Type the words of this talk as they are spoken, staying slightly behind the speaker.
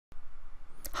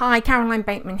Hi, Caroline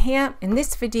Bateman here. In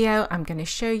this video, I'm going to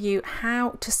show you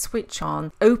how to switch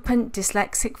on Open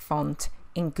Dyslexic Font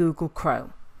in Google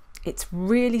Chrome. It's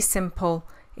really simple,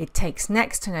 it takes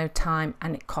next to no time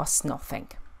and it costs nothing.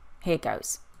 Here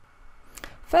goes.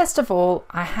 First of all,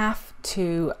 I have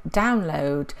to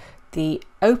download the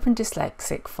Open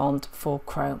Dyslexic font for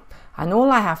Chrome. And all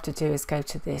I have to do is go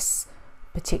to this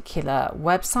particular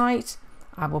website.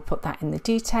 I will put that in the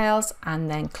details and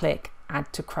then click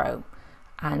Add to Chrome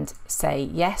and say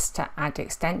yes to add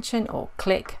extension or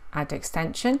click add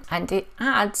extension, and it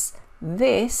adds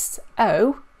this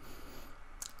O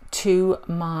to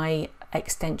my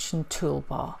extension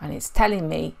toolbar and it's telling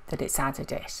me that it's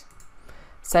added it.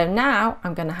 So now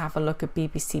I'm going to have a look at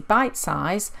BBC Bite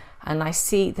Size and I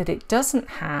see that it doesn't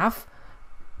have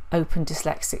Open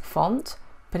Dyslexic font,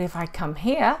 but if I come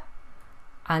here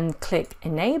and click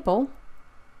enable,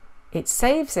 it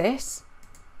saves it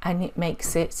and it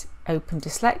makes it Open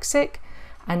Dyslexic,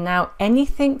 and now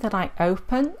anything that I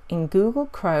open in Google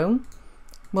Chrome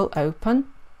will open.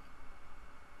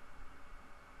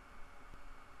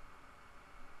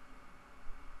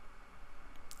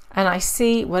 And I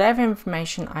see whatever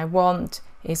information I want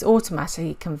is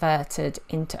automatically converted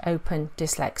into Open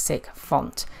Dyslexic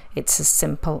font. It's as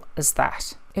simple as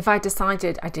that. If I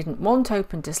decided I didn't want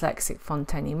Open Dyslexic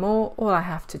font anymore, all I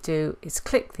have to do is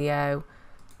click the O,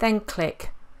 then click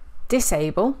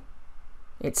disable.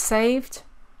 It's saved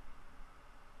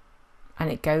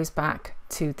and it goes back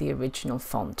to the original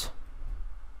font.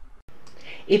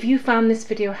 If you found this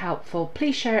video helpful,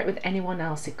 please share it with anyone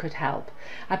else it could help.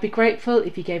 I'd be grateful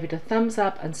if you gave it a thumbs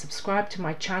up and subscribe to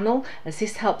my channel, as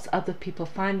this helps other people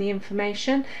find the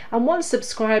information. And once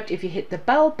subscribed, if you hit the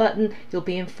bell button, you'll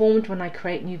be informed when I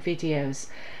create new videos.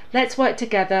 Let's work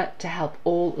together to help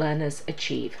all learners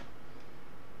achieve.